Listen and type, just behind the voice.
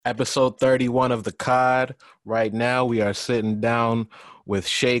Episode 31 of the COD. Right now, we are sitting down with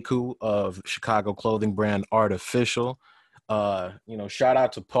Sheku of Chicago clothing brand Artfcl. Shout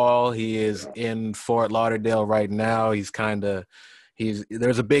out to Paul. He is in Fort Lauderdale right now. He's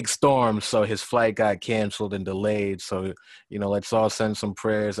there's a big storm, so his flight got canceled and delayed. So, let's all send some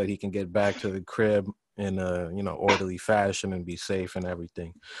prayers that he can get back to the crib in a orderly fashion and be safe and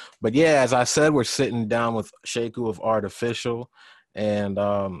everything. But yeah, as I said, we're sitting down with Sheku of Artfcl, and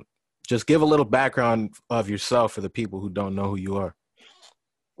just give a little background of yourself for the people who don't know who you are.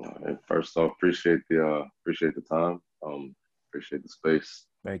 First off, appreciate the time. Appreciate the space.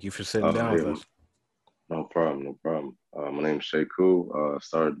 Thank you for sitting down with Yeah, us. no problem, no problem. My name's Shay Koo.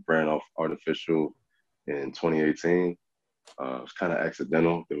 Started the brand off Artificial in 2018. It was kind of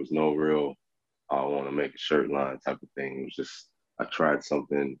accidental. There was no real, I want to make a shirt line type of thing. It was just, I tried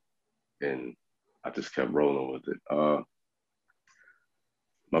something and I just kept rolling with it.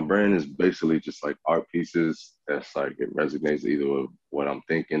 My brand is basically just like art pieces that's like it resonates either with what I'm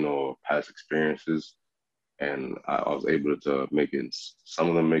thinking or past experiences. And I was able to make it, some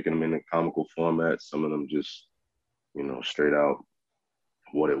of them making them in a comical format, some of them just, straight out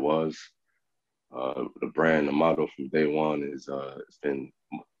what it was. The brand, the motto from day one is it's been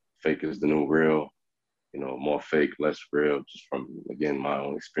fake is the new real, more fake, less real, just from, again, my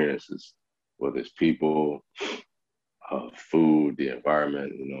own experiences, whether it's people, food, the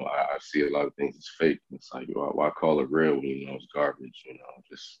environment. I see a lot of things as fake. It's like, why call it real when it's garbage?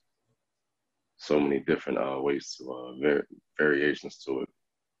 Just so many different ways to variations to it.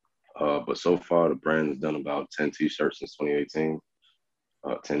 But so far, the brand has done about 10 t-shirts since 2018,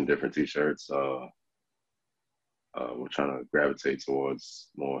 10 different t-shirts. We're trying to gravitate towards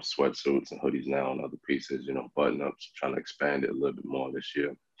more sweatsuits and hoodies now and other pieces, button ups, trying to expand it a little bit more this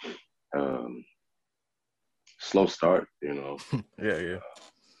year. Um, Slow start. Yeah, yeah.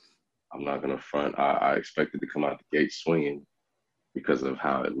 I'm not gonna front. I expected to come out the gate swinging because of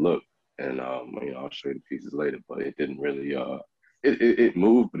how it looked, and I'll show you the pieces later. But it didn't really. It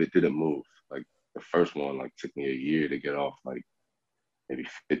moved, but it didn't move. Like the first one, like took me a year to get off, like maybe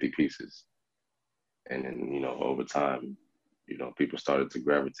 50 pieces, and then over time, people started to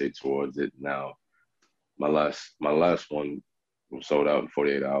gravitate towards it. Now my last one was sold out in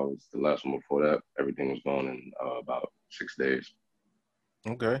 48 hours. The last one before that, everything was gone in about 6 days.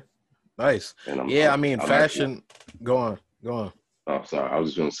 Okay. Nice. And I'm Yeah, I'm I mean, I'm actually fashion. Go on. Go on. oh sorry, I was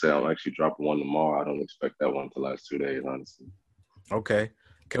just gonna say I'm actually dropping one tomorrow. I don't expect that one to last 2 days, honestly. Okay.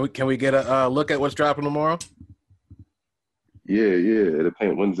 Can we get a look at what's dropping tomorrow? Yeah, yeah. It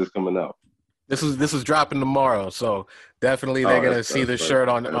depends. When's this coming out? This is dropping tomorrow, so definitely they're Oh, gonna that's see that's the shirt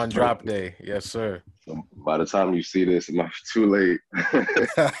perfect. on That's drop perfect. day. Yes, sir. So by the time you see this, it might be too late.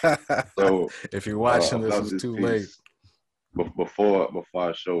 So If you're watching this, about it's this too late. piece, before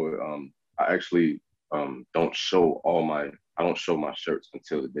I show it, I actually I don't show my shirts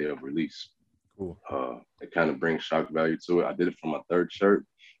until the day of release. Cool. It kind of brings shock value to it. I did it for my third shirt,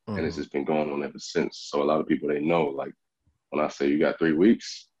 and it's Hmm. just been going on ever since. So a lot of people they know, like when I say you got 3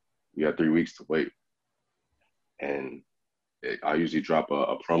 weeks, you got 3 weeks to wait. And I usually drop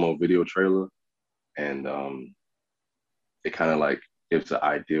a promo video trailer, and it kind of like gives an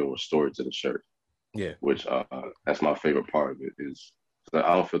idea or story to the shirt, Yeah. which that's my favorite part of it is.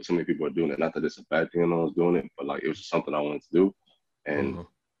 I don't feel too many people are doing it. Not that it's a bad thing, no one's doing it, but like it was just something I wanted to do, and Hmm.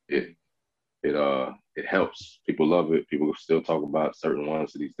 it it helps. People love it. People still talk about certain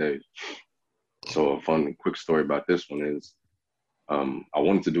ones to these days. So a fun quick story about this one is I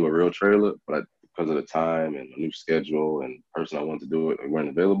wanted to do a real trailer, but because of the time and the new schedule and the person I wanted to do it weren't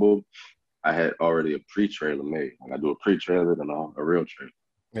available, I had already a pre-trailer made. Like I do a pre-trailer and a real trailer.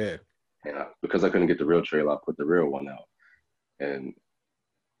 Yeah. And because I couldn't get the real trailer, I put the real one out. And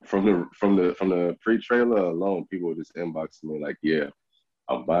from the pre-trailer alone, people were just inboxing me like, "Yeah,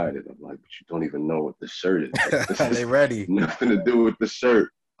 I'll buy it." I'm like, "But you don't even know what the shirt is. Like this They is ready. nothing to do with the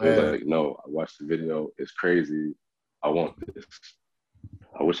shirt." It was Yeah. like, "No, I watched the video. It's crazy. I want this."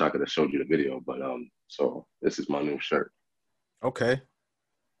 I wish I could have showed you the video, but so this is my new shirt. Okay.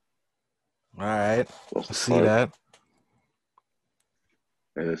 All right. That's I the see front, that.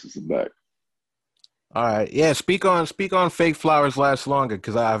 and this is the back. All right. Yeah, speak on fake flowers last longer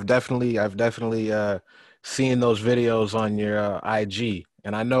because I've definitely seen those videos on your IG,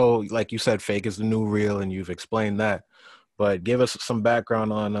 and I know, like you said, fake is the new real, and you've explained that. But give us some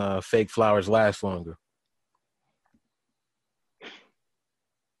background on fake flowers last longer.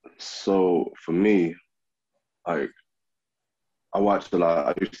 So for me, like I watched a lot.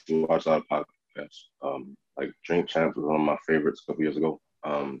 I used to watch a lot of podcasts. Like Drink Champs was one of my favorites a couple years ago.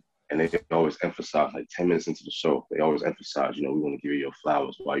 And they always emphasize, like 10 minutes into the show, they always emphasize, we want to give you your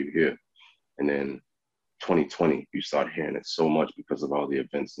flowers while you're here. And then 2020, you start hearing it so much because of all the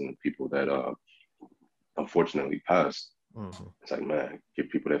events and the people that unfortunately passed. Mm-hmm. It's like, man, give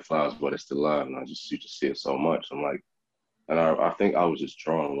people their flowers while they're still alive. And you just see it so much. I'm like, and I think I was just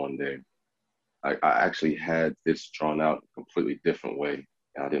drawing one day. I actually had this drawn out a completely different way,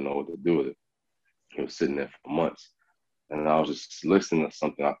 and I didn't know what to do with it. It was sitting there for months. And I was just listening to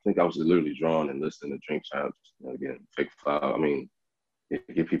something. I think I was literally drawing and listening to Drink Champs. Again, fake flower. I mean,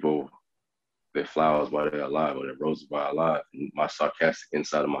 give people their flowers while they're alive or their roses while they're alive. And my sarcastic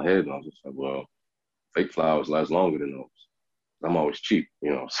inside of my head, and I was just like, well, fake flowers last longer than those. I'm always cheap,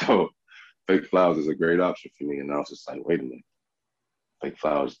 So fake flowers is a great option for me. And I was just like, wait a minute, fake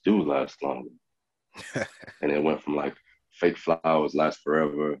flowers do last longer. And it went from like fake flowers last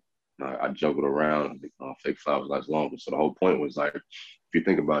forever. I juggled around. Fake flowers last longer. So the whole point was like, if you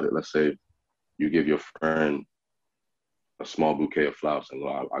think about it, let's say you give your friend a small bouquet of flowers and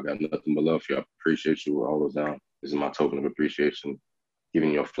I got nothing but love for you. I appreciate you. All those down. This is my token of appreciation.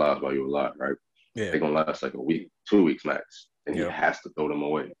 Giving your flowers while you're alive, right? Yeah. They're gonna last like a week, 2 weeks max. And he has to throw them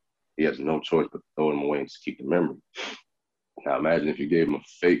away. He has no choice but to throw them away and just keep the memory. Now imagine if you gave him a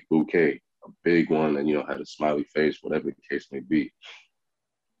fake bouquet, a big one that had a smiley face, whatever the case may be.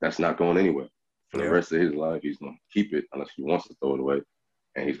 That's not going anywhere. For the rest of his life, he's gonna keep it unless he wants to throw it away,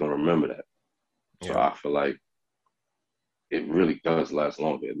 and he's gonna remember that. So I feel like it really does last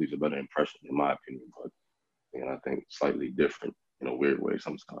longer. It leaves a better impression, in my opinion. But I think slightly different in a weird way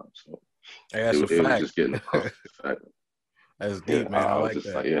sometimes. So that's it was just getting across the fact. That's deep, man. I was like just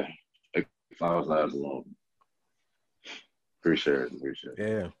that. like, like flowers last long. Appreciate it.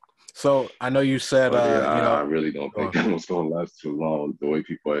 Yeah. So I know you said, I really don't think that was going to last too long. The way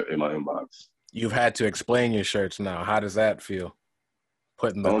people are in my inbox. You've had to explain your shirts now. How does that feel?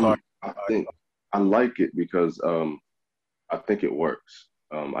 Putting the card. I think I like it because I think it works.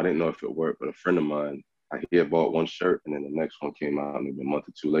 I didn't know if it worked, but a friend of mine, he had bought one shirt and then the next one came out maybe a month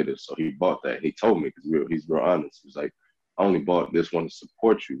or two later. So he bought that. He told me because he's real honest. He was like, I only bought this one to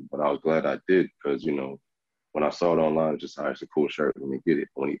support you, but I was glad I did because, when I saw it online, it's just, it's a cool shirt. Let me get it.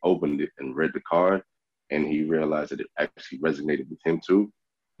 When he opened it and read the card and he realized that it actually resonated with him too,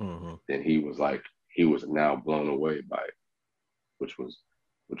 then he was now blown away by it, which was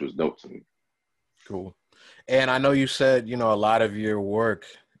dope to me. Cool. And I know you said, a lot of your work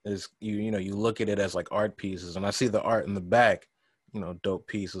is, you look at it as like art pieces, and I see the art in the back, dope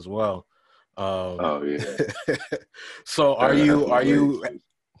piece as well. Oh yeah. So are you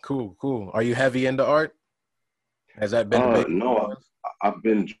cool. Are you heavy into art? Has that been a big No, I've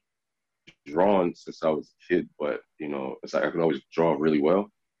been drawn since I was a kid, but it's like I can always draw really well.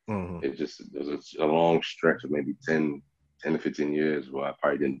 It just, there's a long stretch of maybe 10 to 15 years where I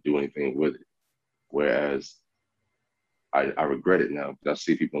probably didn't do anything with it. Whereas I regret it now because I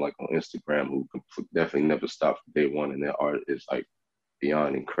see people like on Instagram who definitely never stopped from day one, and their art is like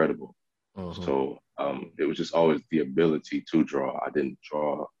beyond incredible. So it was just always the ability to draw. I didn't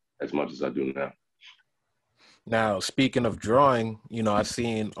draw as much as I do now. Now, speaking of drawing, I've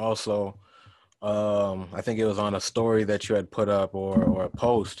seen also, I think it was on a story that you had put up or a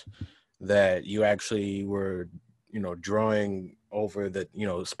post that you actually were, drawing over the,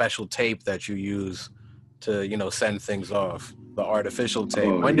 special tape that you use to, send things off, the artificial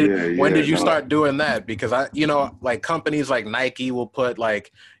tape. When did you start doing that? Because like companies like Nike will put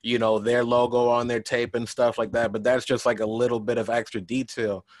like, their logo on their tape and stuff like that, but that's just like a little bit of extra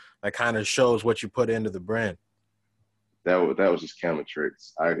detail that kind of shows what you put into the brand. That was just camera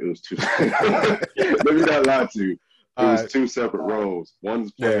tricks. It was two. Let me not lie to you. It was two separate roles.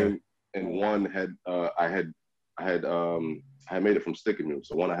 One's plain, and one had I had made it from sticker mule.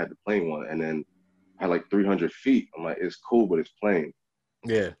 So one I had the plain one, and then I had like 300 feet. I'm like, it's cool, but it's plain.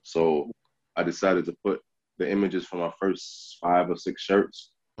 Yeah. So I decided to put the images from my first 5 or 6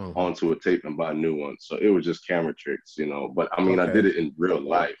 shirts onto a tape and buy a new one. So it was just camera tricks, But I mean, I did it in real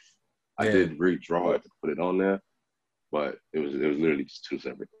life. I did redraw it to put it on there. But it was literally just two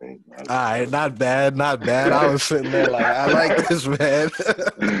separate things. All right, not bad. I was sitting there like, I like this, man.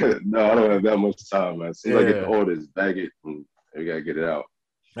 No, I don't have that much time, man. So I get the orders, bag it, and we gotta get it out.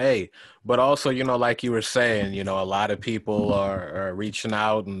 Hey, but also, like you were saying, a lot of people are reaching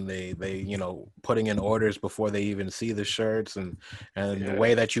out and they putting in orders before they even see the shirts, and the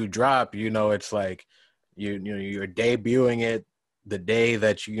way that you drop, it's like you're debuting it the day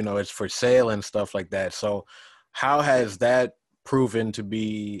that it's for sale and stuff like that. So how has that proven to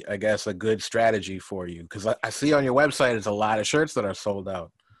be, I guess, a good strategy for you? Because I see on your website, it's a lot of shirts that are sold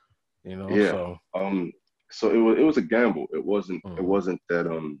out. Yeah. So it was a gamble. It wasn't that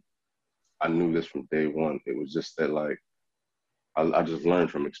I knew this from day one. It was just that like I just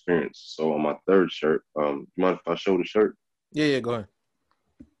learned from experience. So on my third shirt, you mind if I show the shirt? Yeah, yeah, go ahead.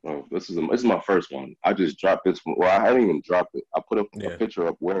 Oh, this is my first one. I just dropped this one. Well, I hadn't even dropped it. I put a Yeah, picture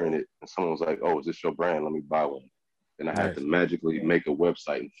up wearing it, and someone was like, "Oh, is this your brand? Let me buy one." And I had to nice. magically make a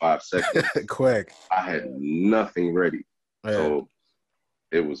website in 5 seconds. Quick. I had nothing ready, Yeah. so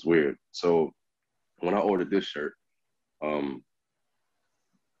it was weird. So when I ordered this shirt, um,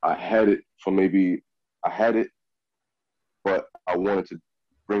 I had it for maybe I had it, but I wanted to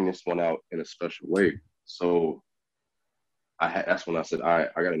bring this one out in a special way. So that's when I said, all right,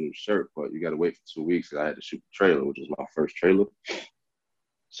 I got a new shirt, but you got to wait for 2 weeks. I had to shoot the trailer, which was my first trailer.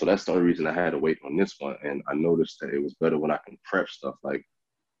 So that's the only reason I had to wait on this one. And I noticed that it was better when I can prep stuff, like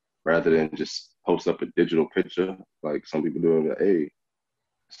rather than just post up a digital picture, like some people do. Like, hey,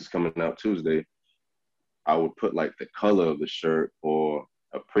 this is coming out Tuesday. I would put like the color of the shirt or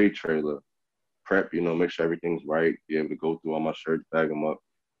a pre-trailer prep, make sure everything's right, be able to go through all my shirts, bag them up.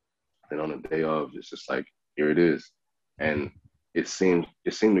 And on the day of, it's just like, here it is. And it seemed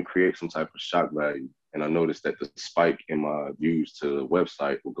to create some type of shock value. And I noticed that the spike in my views to the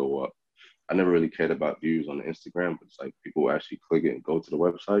website will go up. I never really cared about views on the Instagram, but it's like people will actually click it and go to the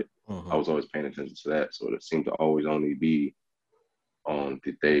website. I was always paying attention to that. So it seemed to always only be on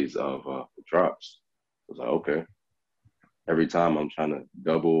the days of the drops. I was like, okay, every time I'm trying to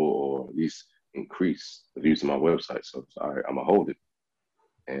double or at least increase the views of my website. So it's all right, I'm gonna hold it.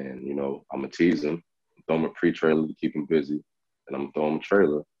 And I'm gonna tease them, throw them a pre-trailer to keep them busy, and I'm gonna throw them a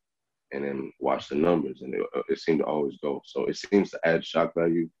trailer, and then watch the numbers. And it seemed to always go. So it seems to add shock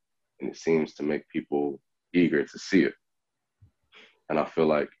value, and it seems to make people eager to see it. And I feel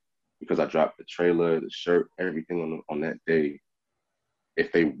like because I dropped the trailer, the shirt, everything on that day,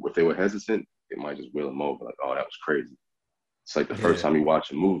 if they were hesitant, it might just wheel them over. Like, oh, that was crazy. It's like the first Yeah. time you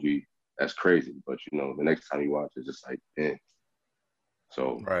watch a movie, that's crazy. But the next time you watch, it's just like, eh.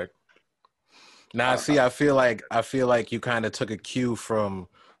 So Right. Now, I, see, I feel like you kind of took a cue from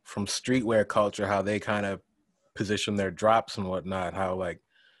streetwear culture, how they kind of position their drops and whatnot. How like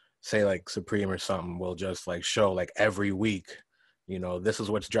say like Supreme or something will just like show like every week, this is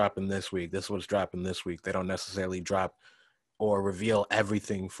what's dropping this week. This is what's dropping this week. They don't necessarily drop or reveal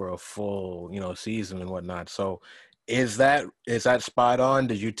everything for a full, season and whatnot. So is that spot on?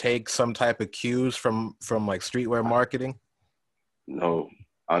 Did you take some type of cues from like streetwear marketing? no,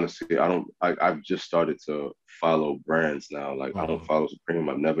 honestly, I don't. I've just started to follow brands now. Like I don't Hmm. follow Supreme.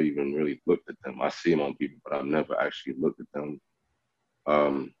 I've never even really looked at them. I see them on people, but I've never actually looked at them.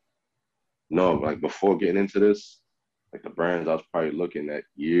 Um, no, like before getting into this, like the brands I was probably looking at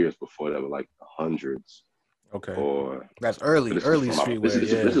years before that were like the hundreds. Okay. Or That's but early, this is early from my this streetwear, is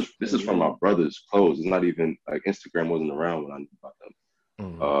this yeah. is this is from my brother's clothes. It's not even like Instagram wasn't around when I knew about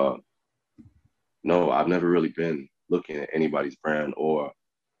them. Hmm. Uh, no, I've never really been looking at anybody's brand or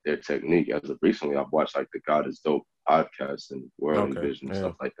their technique. As of recently, I've watched like the God is Dope podcast and World and Okay, Vision and yeah.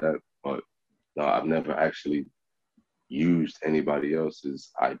 stuff like that. But no, I've never actually used anybody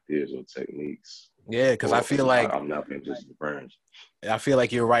else's ideas or techniques, Yeah, because I or feel like I'm not being just the brands. I feel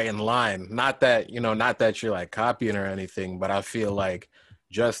like you're right in line. Not that you're like copying or anything, but I feel like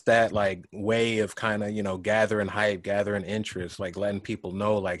just that like way of kind of, gathering hype, gathering interest, like letting people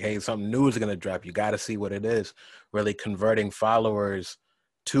know like, hey, something new is gonna drop. You gotta see what it is. Really converting followers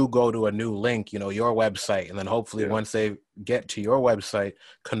to go to a new link, your website, and then hopefully Yeah, once they get to your website,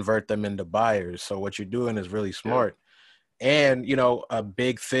 convert them into buyers. So what you're doing is really yeah. smart. And a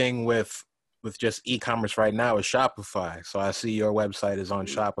big thing with just e-commerce right now is Shopify. So I see your website is on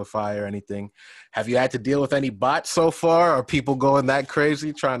Mm. Shopify or anything. Have you had to deal with any bots so far? Are people going that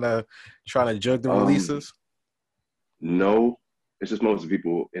crazy trying to jug the Um, releases? no, it's just most of the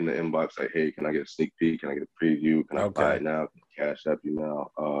people in the inbox like, hey, can I get a sneak peek? Can I get a preview? Can I buy Okay. it now? Can I cash app you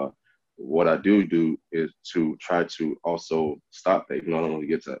now? What I do is to try to also stop that. I don't want to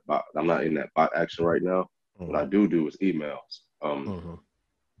get to that bot. I'm not in that bot action right now. What I Hmm. do is emails. Hmm.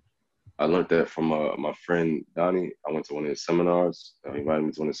 I learned that from my friend Donnie. I went to one of his seminars. He invited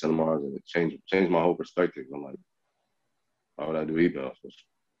me to one of his seminars, and it changed my whole perspective. I'm like, why would I do emails?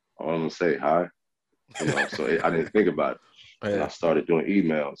 All I'm gonna say hi, So I didn't think about it, and I Yeah. started doing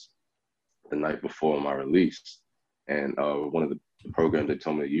emails the night before my release. And one of the programs they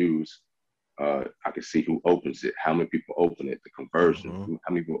told me to use, I could see who opens it, how many people open it, the conversion, Hmm.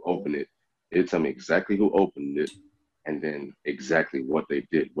 how many people open it. It tell me exactly who opened it, and then exactly what they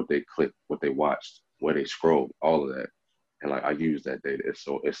did, what they clicked, what they watched, where they scrolled, all of that. And like I use that data.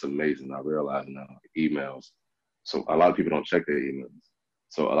 It's amazing. I realize now emails. So a lot of people don't check their emails.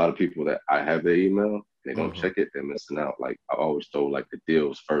 So a lot of people that I have their email, they don't Mm-hmm. check it, they're missing out. Like I always throw like the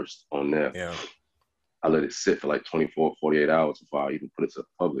deals first on there. Yeah. I let it sit for like 24, 48 hours before I even put it to the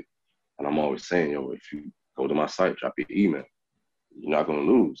public. And I'm always saying, yo, if you go to my site, drop your email. You're not gonna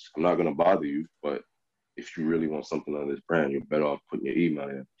lose. I'm not gonna bother you, but if you really want something on this brand, you're better off putting your email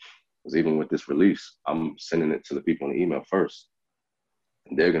in. Because even with this release, I'm sending it to the people in the email first,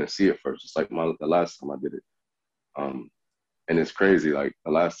 and they're gonna see it first. It's like the last time I did it. Um, and it's crazy. Like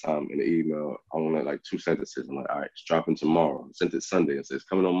the last time in the email, I wanted like two sentences. I'm like, all right, it's dropping tomorrow. I sent it Sunday. It says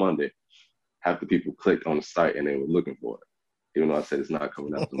coming on Monday. Half the people clicked on the site and they were looking for it, even though I said it's not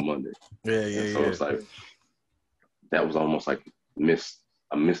coming out till Monday. Yeah, And yeah, so yeah. it's like that was almost like I missed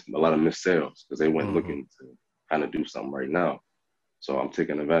a lot of missed sales because they went Mm-hmm. looking to kind of do something right now. So I'm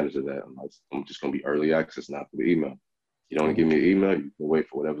taking advantage of that. I'm just gonna be early access now for the email. You don't give Cool. me an email, you can wait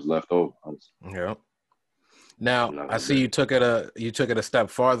for whatever's left over. Yeah. I'm Now not I gonna see bet. you took it a step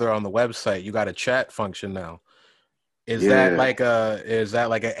farther on the website. You got a chat function now. Yeah. Is that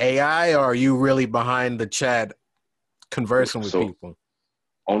like an AI, or are you really behind the chat conversing with So people?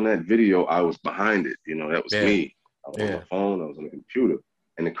 on that video, I was behind it. That was Yeah, me. I was on my yeah. phone, I was on the computer.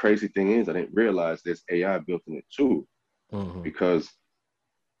 And the crazy thing is, I didn't realize there's AI built in it too. Mm-hmm. Because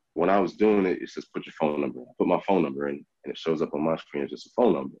when I was doing it, it says put your phone number. I put my phone number in, and it shows up on my screen as just a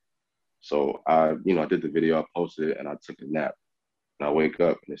phone number. So I did the video, I posted it, and I took a nap. And I wake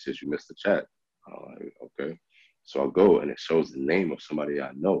up, and it says you missed the chat. I'm like, okay. So I go, and it shows the name of somebody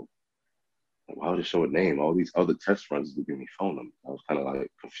I know. Like, why would it show a name? All these other test runs would give me phone numbers. I was kind of like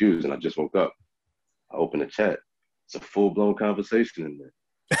confused, and I just woke up. I opened the chat. It's a full blown conversation in there.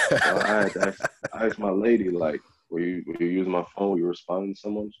 So I had to I asked my lady, like, were you using my phone? Were you responding to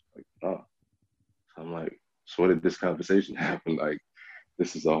someone? She's like, no. So I'm like, so what did this conversation happen? Like,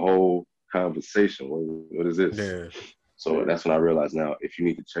 this is a whole conversation. What is this? Yeah. So that's when I realized now, if you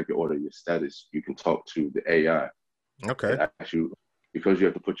need to check your order, your status, you can talk to the AI. Okay. It actually, because you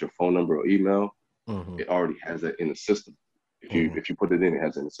have to put your phone number or email, Mm-hmm. it already has that in the system. If you Mm-hmm. if you put it in, it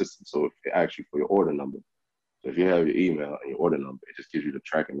has it in the system. So if it asks you for your order number, so if you have your email and your order number, it just gives you the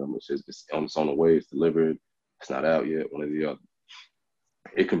tracking number. It says it's on the way, it's delivered, it's not out yet, one or the other.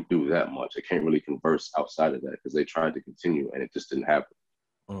 It can do that much. It can't really converse outside of that because they tried to continue and it just didn't happen.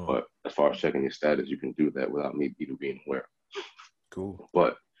 Mm. But as far as checking your status, you can do that without me even being aware. Cool.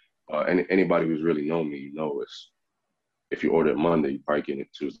 But anybody who's really known me, is if you order it Monday, you probably get it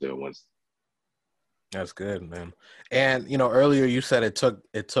Tuesday or Wednesday. That's good, man. And earlier you said it took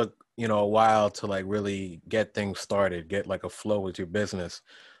a while to like really get things started, get like a flow with your business.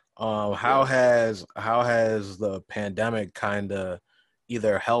 How Yeah. has the pandemic kind of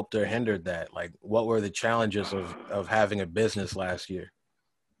either helped or hindered that? Like, what were the challenges of having a business last year?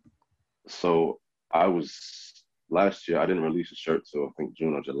 So I was last year. I didn't release a shirt till I think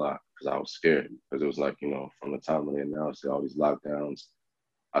June or July because I was scared because it was like from the time when they announced all these lockdowns,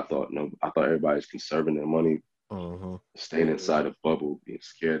 I thought everybody's conserving their money, Mm-hmm. staying inside a bubble, being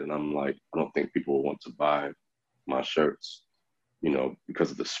scared, and I'm like, I don't think people will want to buy my shirts,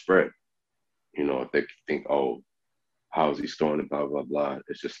 because of the spread. If they think, oh, how is he storing it, blah blah blah.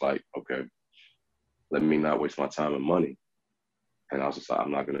 It's just like, okay, let me not waste my time and money. And I was just like,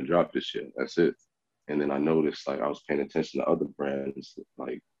 I'm not gonna drop this shit. That's it. And then I noticed like I was paying attention to other brands,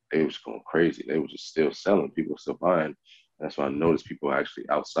 like they was going crazy. They were just still selling. People were still buying. And that's when I noticed people are actually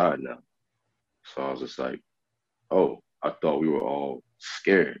outside now. So I was just like, oh, I thought we were all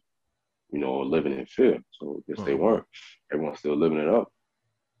scared, living in fear. So I guess they Mm-hmm. weren't. Everyone's still living it up.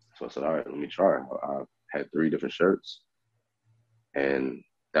 So I said, all right, let me try. I had three different shirts, and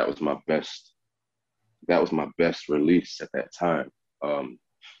that was my best. That was my best release at that time.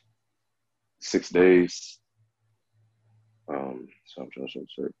 6 days. So I'm trying to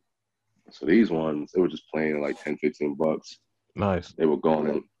show. So these ones, they were just playing like 10, $15. Nice. They were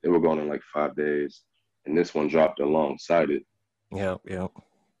going in like 5 days. And this one dropped alongside it. Yeah, yeah.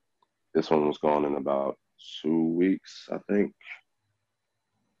 This one was gone in about 2 weeks, I think.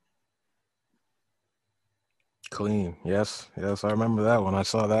 Clean. Yes, yes. I remember that one. I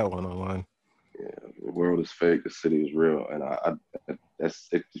saw that one online. Yeah, the world is fake, the city is real. And that's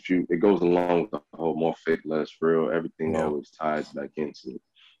it goes along with the whole more fake, less real. Everything Yeah. always ties back into it.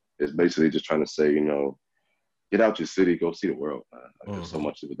 It's basically just trying to say, get out your city, go see the world, man. Like, there's so Mm-hmm.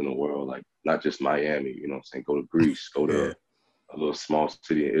 much of it in the world, like not just Miami, what I'm saying? Go to Greece, go Yeah. to a little small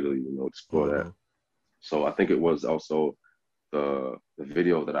city in Italy, explore that. Mm-hmm. So I think it was also the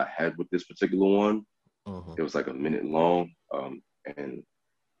video that I had with this particular one. Mm-hmm. It was like a minute long, and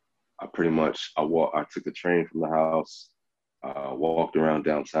I took the train from the house, walked around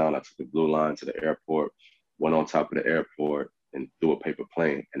downtown. I took the blue line to the airport, went on top of the airport, and threw a paper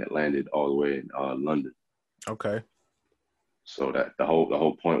plane, and it landed all the way in London. Okay. So that the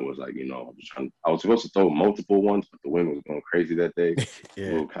whole point was like, I was supposed to throw multiple ones, but the wind was going crazy that day. We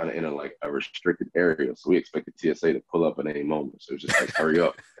Yeah. were kind of in a restricted area, so we expected TSA to pull up at any moment. So it was just like, hurry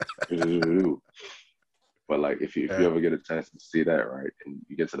up. But like, if you Yeah. ever get a chance to see that, right, and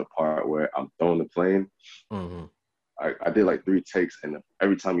you get to the part where I'm throwing the plane, Mm-hmm. I did like 3 takes, and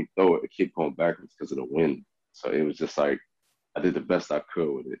every time you throw it, it kept going backwards because of the wind. So it was just like I did the best I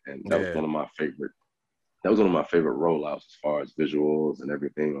could with it, and that was Yeah. one of my favorite. That was one of my favorite rollouts as far as visuals and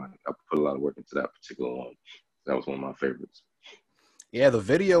everything. Like I put a lot of work into that particular one. That was one of my favorites. Yeah, the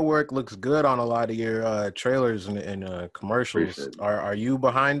video work looks good on a lot of your trailers and commercials. Appreciate it. Are you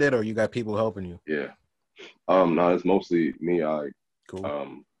behind it, or you got people helping you? Yeah. No, it's mostly me. Cool.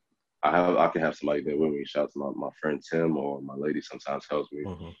 Um I can have somebody there with me. Shout out to my friend Tim, or my lady sometimes helps me.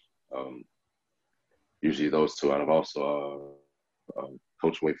 Mm-hmm. Um Usually those two. And I've also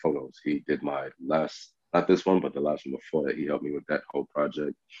Coach Way Photos. He did my last, not this one, but the last one before that. He helped me with that whole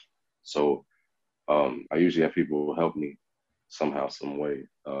project. So I usually have people help me somehow, some way.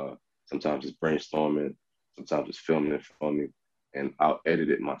 Sometimes it's brainstorming, sometimes it's filming it for me, and I'll edit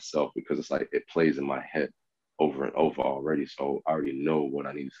it myself because it's like it plays in my head over and over already. So I already know what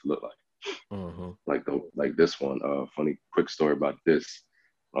I need it to look like. Mm-hmm. Like this one. Funny quick story about this.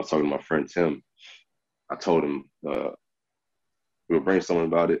 I was talking to my friend Tim. I told him we were brainstorming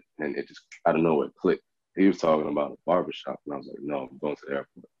about it, and it just out of nowhere clicked. He was talking about a barbershop, and I was like, "No, I'm going to the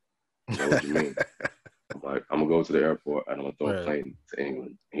airport." He's like, "What do you mean?" I'm like, "I'm gonna go to the airport, and I'm gonna throw a Right. plane to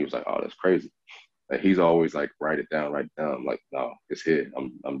England." And he was like, "Oh, that's crazy." Like he's always like, "Write it down, write it down." I'm like, "No, it's here.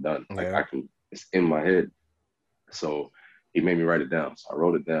 I'm done. Like Yeah. I can. It's in my head." So he made me write it down. So I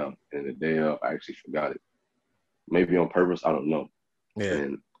wrote it down, and the day of, I actually forgot it. Maybe on purpose, I don't know. Yeah.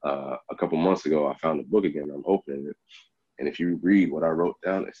 And a couple months ago, I found the book again. I'm opening it, and if you read what I wrote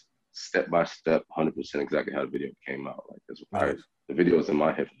down, it's step by step, 100% exactly how the video came out. Like this, Nice. the video was in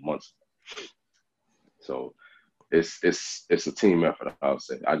my head for months. So it's a team effort. I would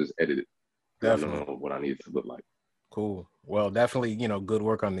say I just edited because I Definitely. know what I need it to look like. Cool. Well, definitely, good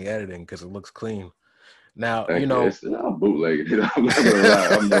work on the editing because it looks clean. Now, Thank you. I'm bootlegging it. I'm not gonna lie.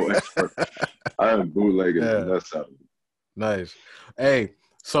 I'm no expert. I am bootlegging the yeah, mess out of it. nice. Hey,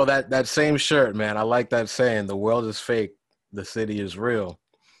 so that same shirt, man, I like that saying, the world is fake, the city is real.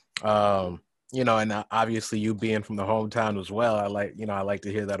 And obviously you being from the hometown as well, I like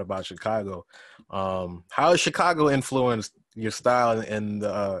to hear that about Chicago. How has Chicago influenced your style in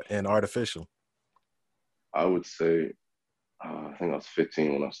artificial? I would say I think I was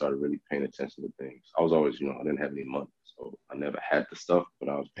 15 when I started really paying attention to things. I was always, I didn't have any money, so I never had the stuff, but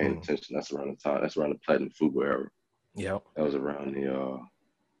I was paying Mm. attention. That's around the time. That's around the Platinum Fubu era. Yep. That was around the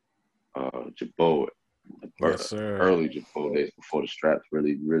Jabot, Yes, sir. early Jabot days before the straps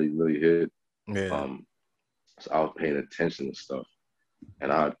really, really, really hit. Yeah. Um, so I was paying attention to stuff,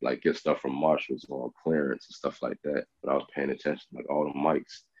 and I'd like get stuff from Marshalls or clearance and stuff like that. But I was paying attention, like all the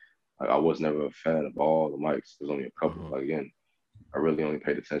mics. Like I was never a fan of all the mics. There's only a couple. Mm-hmm. Like again, I really only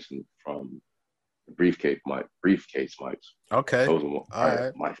paid attention from the briefcase mics. Okay. Those were All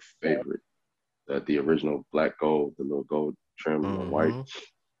right. my favorite. The original black gold, the little gold trim and the white.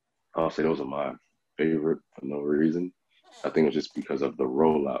 Mm-hmm. I'll say those are my favorite for no reason. I think it's just because of the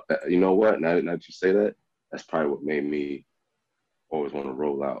rollout. You know what? Now that you say that, that's probably what made me always want to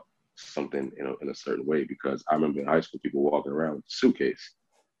roll out something in a certain way. Because I remember in high school, people walking around with a suitcase.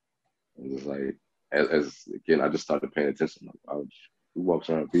 It was like, as again, I just started paying attention. Like, who walks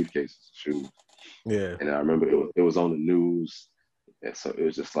around with briefcases, shoes? Yeah. And I remember it was on the news, and so it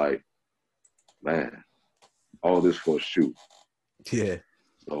was just like, man, all this for a shoe. Yeah.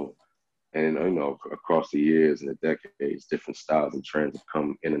 So, and across the years and the decades, different styles and trends have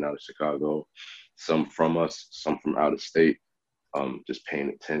come in and out of Chicago. Some from us, some from out of state. Just paying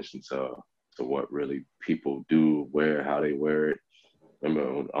attention to what really people do, wear, how they wear it.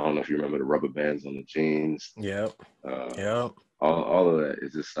 Remember, I don't know if you remember the rubber bands on the jeans. Yep. Uh, Yep. all of that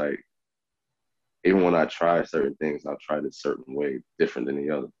is just like, even when I try certain things, I tried it a certain way, different than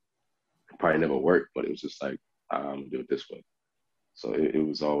the other. It probably never worked, but it was just like, I'm gonna do it this way. So it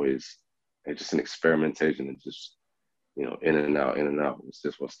was always just an experimentation and just, in and out, in and out. What's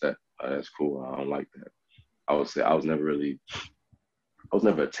this? What's that? That's cool. I don't like that. I would say I was never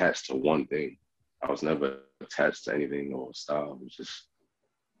attached to one thing. I was never attached to anything or style. It was just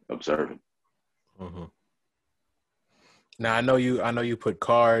observing. Mm-hmm. Now I know you put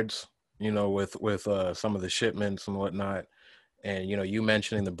cards, with some of the shipments and whatnot, and you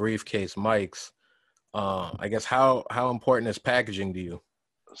mentioning the briefcase mics. I guess how important is packaging to you?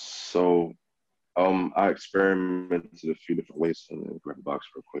 So I experimented a few different ways and then grab the box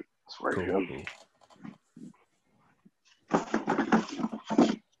real quick. It's right Cool, here. cool.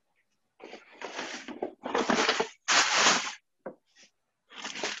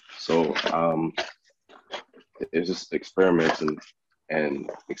 So it's just experimenting and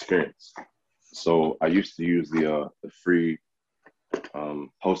experience. So I used to use the free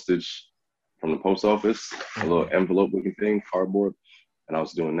postage from the post office, a little envelope looking thing, cardboard, and I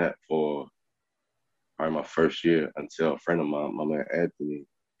was doing that for probably my first year until a friend of mine, my man Anthony,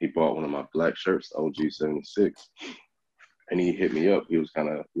 he bought one of my black shirts, OG 76, and he hit me up. He was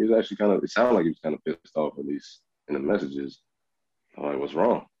actually kind of, it sounded like he was kind of pissed off, at least in the messages. I'm like, what's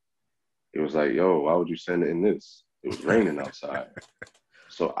wrong? He was like, yo, why would you send it in this? It was raining outside.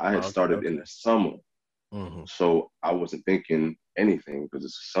 So I had Okay, started in okay. the summer. Mm-hmm. So I wasn't thinking anything because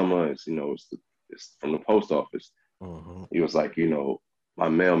it's summer. It's from the post office. Mm-hmm. He was like, my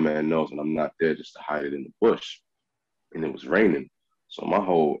mailman knows and I'm not there just to hide it in the bush. And it was raining.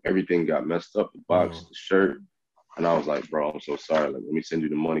 So everything got messed up, the box, Mm-hmm. the shirt. And I was like, bro, I'm so sorry. Like, let me send you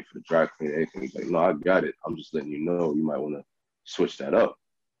the money for the dry clean, anything. He's like, no, I got it. I'm just letting you know you might want to switch that up.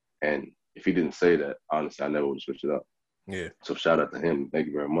 And if he didn't say that, honestly, I never would have switched it up. Yeah. So shout out to him. Thank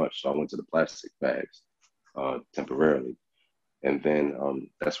you very much. So I went to the plastic bags temporarily. And then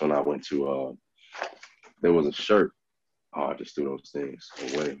that's when I went to, there was a shirt. Oh, I just threw those things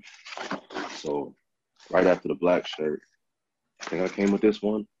away. So right after the black shirt, I think I came with this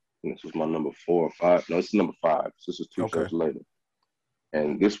one. And this was my number 4 or 5. No, this is number 5. So this is two Okay. shirts later.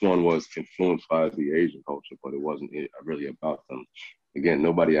 And this one was influenced by the Asian culture, but it wasn't really about them. Again,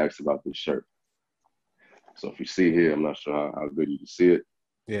 nobody asked about this shirt. So if you see here, I'm not sure how good you can see it.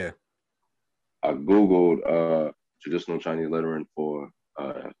 Yeah. I Googled traditional Chinese lettering for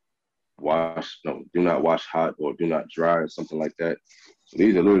do not wash hot or do not dry or something like that. So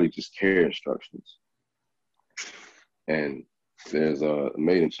these are literally just care instructions. And there's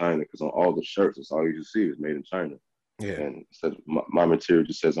made in China because on all the shirts, that's all you can see is made in China. Yeah. And it says my material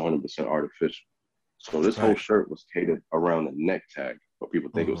just says 100% artificial. So this whole Nice. shirt was catered around the neck tag, but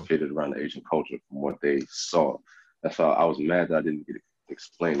people think it was Mm-hmm. catered around the Asian culture from what they saw. That's how I was mad that I didn't get to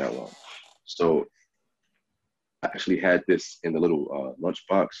explain that one. So I actually had this in the little lunch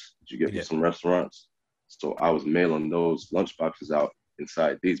box that you get from Yeah. some restaurants. So I was mailing those lunch boxes out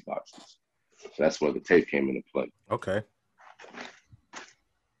inside these boxes. So that's where the tape came into play. Okay.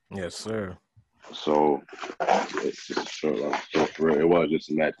 Yes, sir. So it's just a short long story for real. It was just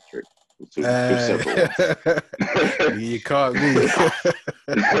a magic trick. Two Uh, separate ones. you caught me.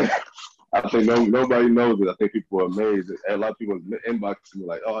 I think nobody knows it. I think people are amazed. A lot of people inboxing me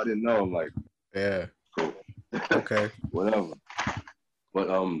like, "Oh, I didn't know." I'm like, Yeah. "Cool, Okay. whatever." But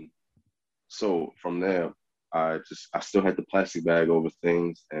so from there, I still had the plastic bag over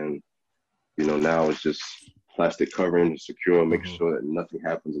things, and now it's just plastic covering, secure, make Mm-hmm. sure that nothing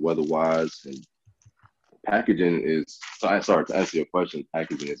happens weather-wise, and packaging is. Sorry to answer your question.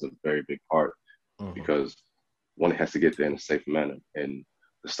 Packaging is a very big part Mm-hmm. because one has to get there in a safe manner, and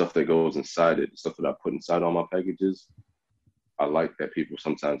the stuff that goes inside it, the stuff that I put inside all my packages, I like that people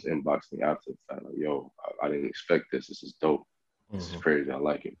sometimes inbox me after the fact, like, "Yo, I didn't expect this. This is dope. This is Mm-hmm. crazy. I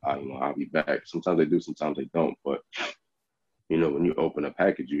like it. I'll be back." Sometimes they do, sometimes they don't. But when you open a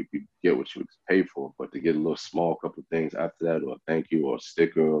package, you get what you pay for. But to get a little small couple things after that, or a thank you, or a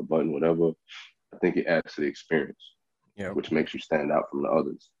sticker, or a button, whatever, I think it adds to the experience, Yep. which makes you stand out from the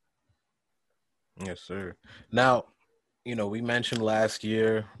others. Yes, sir. Now, we mentioned last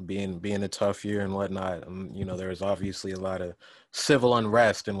year being a tough year and whatnot. There was obviously a lot of civil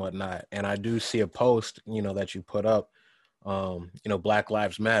unrest and whatnot. And I do see a post, that you put up, Black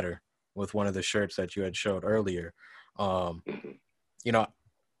Lives Matter with one of the shirts that you had showed earlier. Um, Mhm. you know,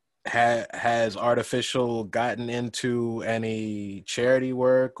 has Artificial gotten into any charity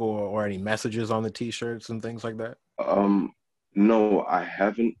work or any messages on the t-shirts and things like that? Um, no, I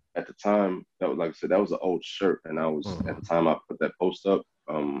haven't at the time. That was, like I said, that was an old shirt, and I was at the Mm-hmm. time I put that post up.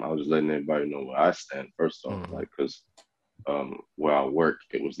 I was just letting everybody know where I stand first off, Mm-hmm. like because where I work,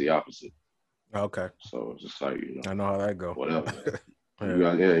 it was the opposite. Okay. So it's just like I know how that go. whatever. You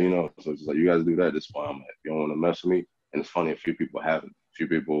Yeah. guys, yeah, So it's just like you guys do that. This is why I'm at. If you don't want to mess with me, and it's funny, a few people haven't. A few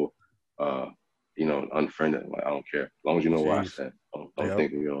people, uh, unfriended. Like I don't care as long as you know where I Jeez. stand. Don't Yep.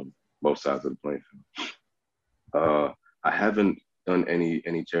 think you're on both sides of the playing field. I haven't done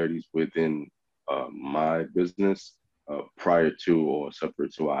any charities within my business prior to or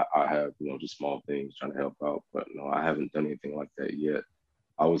separate to. I have just small things trying to help out, but no, I haven't done anything like that yet.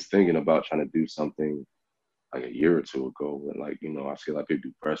 I was thinking about trying to do something like a year or two ago, when I see a lot of people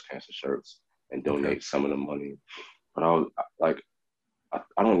do breast cancer shirts and Okay. donate some of the money, but I was like,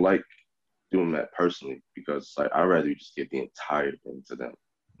 I don't like doing that personally because like I'd rather you just get the entire thing to them.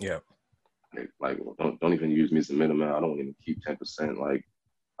 Yeah. Like don't even use me as a middleman. I don't even keep 10%. Like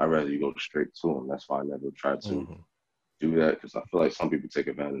I'd rather you go straight to them. That's why I never try to Hmm. do that because I feel like some people take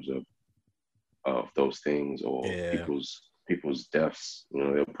advantage of those things or Yeah. people's deaths. You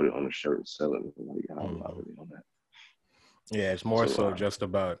know, they'll put it on a shirt and sell it. And like, I'm not Hmm. really on that. Yeah. It's more So so just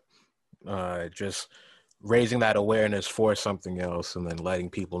about just raising that awareness for something else and then letting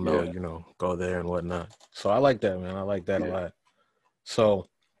people know, yeah, go there and whatnot. So I like that, man. I like that a yeah. lot. So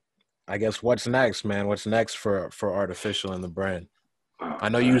I guess what's next, man? What's next for Artificial and the brand? Oh I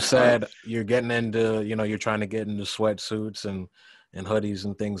know you man, I said you're getting into, you're trying to get into sweatsuits and hoodies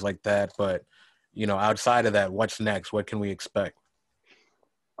and things like that. But, outside of that, what's next? What can we expect?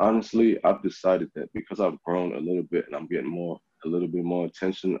 honestly I've decided that because I've grown a little bit and I'm getting a little bit more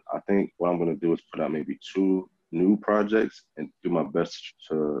attention. I think what I'm gonna do is put out maybe two new projects and do my best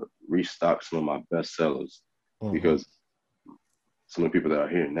to restock some of my best sellers Hmm. because some of the people that are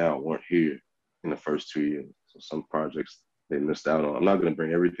here now weren't here in the first 2 years. So some projects they missed out on. I'm not going to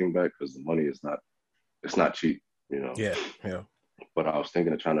bring everything back because the money is not it's not cheap, you know. Yeah, yeah. But I was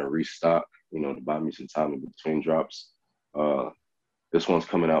thinking of trying to restock, to buy me some time in between drops. Uh, this one's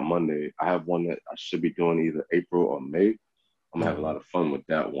coming out Monday. I have one that I should be doing either April or May. I'm gonna have a Hmm. lot of fun with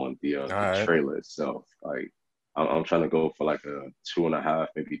that one. All The right. trailer itself, like I'm trying to go for like a 2.5,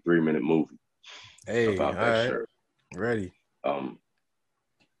 maybe 3 minute movie Hey, all about that right. shirt. Ready. Um,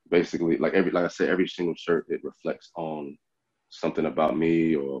 Basically like I said, every single shirt it reflects on something about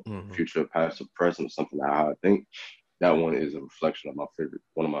me or Hmm. future, past, or present, something that how I think. That one is a reflection of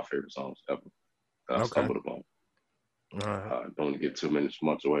one of my favorite songs ever that I Okay. stumbled upon. All right. Don't want to get too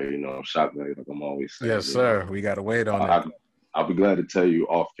much away, shock value like I'm always saying, Yes, sir. We got to wait on it. I, I'll be glad to tell you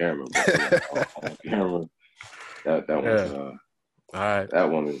off camera, but yeah, on camera, that one's Yeah. All right. that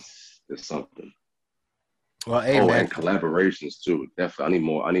one is something. Well, hey, Oh, man. and collaborations too. Definitely, I need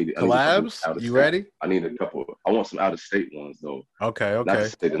more. I need a couple Collabs? out of You state. ready? I need a couple. I want some out of state ones though. Okay. Not to Okay.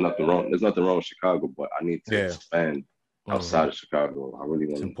 say there's nothing wrong. There's nothing wrong with Chicago, but I need to Yeah. expand Hmm. outside of Chicago. I really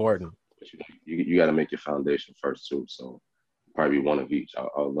It's want to. important. You got to make your foundation first too. So probably one of each. I'd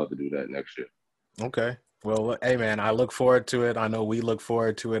love to do that next year. Okay. Well, hey man, I look forward to it. I know we look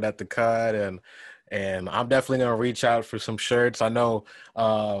forward to it at the cut, and I'm definitely gonna reach out for some shirts. I know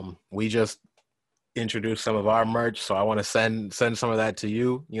we just introduced some of our merch, so I want to send some of that to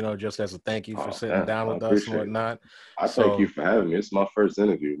you. Just as a thank you for Oh sitting man, down I with us and appreciate it. whatnot. I thank you So for having me. It's my first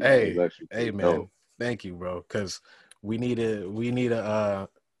interview, man. It was hey, actually hey pretty man, dope. thank you, bro, because we need to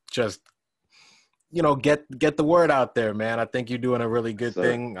just get the word out there, man. I think you're doing a really Yes, good sir.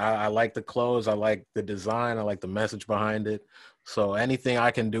 thing. I like the clothes. I like the design. I like the message behind it. So anything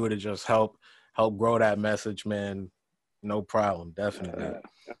I can do to just help grow that message, man, no problem. Definitely. Uh,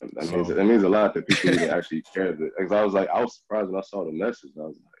 So that means a lot that people even actually care. Because I was surprised when I saw the message. I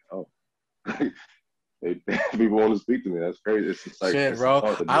was like, oh, people want to speak to me. That's crazy. It's just like shit, it's a bro.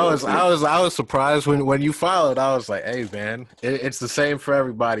 thought that they I don't was think. I was I was surprised when you followed. I was like, hey man, it's the same for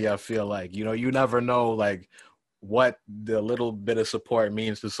everybody. I feel like you never know like what the little bit of support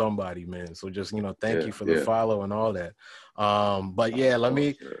means to somebody, man. So just thank Yeah, you for the yeah. follow and all that. But Of yeah, let course.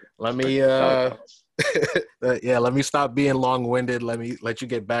 me Yeah. let Respect me the shout outs. yeah, let me stop being long-winded. Let me let you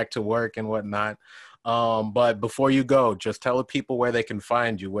get back to work and whatnot. But before you go, just tell the people where they can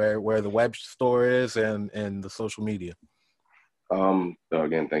find you, where the web store is and the social media. So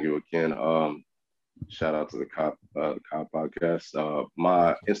again, thank you again. Shout out to the Cop podcast.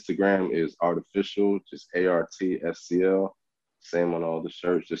 My Instagram is artificial, just artfcl. Same on all the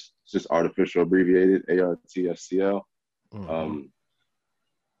shirts, just artificial abbreviated artfcl. Mm-hmm. Um,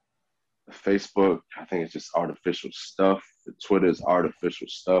 Facebook, I think it's just artificial stuff. The Twitter is artificial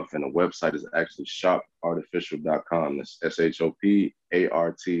stuff, and the website is actually shopartificial.com. That's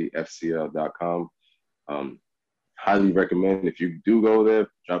shopartfcl.com. Um, Highly recommend if you do go there,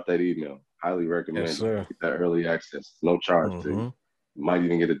 drop that email. Highly Yes, recommend you sir. get that early access, no charge to you. Mm-hmm. You might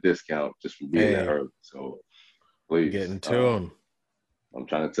even get a discount just for being that Hey, early. So please, getting tuned. I'm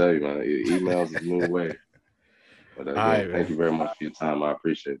trying to tell you, man, emails is the new way. But All again, right, thank man. you very much for your time. I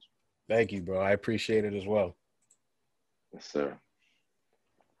appreciate you. Thank you, bro. I appreciate it as well. Yes, sir.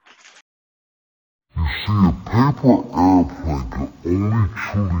 You see, a paper airplane can only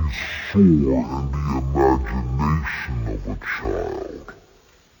truly soar in the imagination of a child.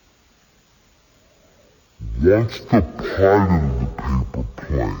 Once the pilot of the paper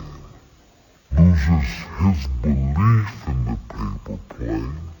plane loses his belief in the paper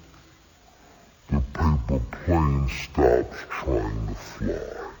plane, the paper plane stops trying to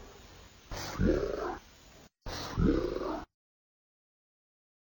fly. Fly. Fly.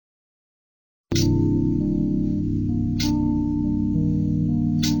 you.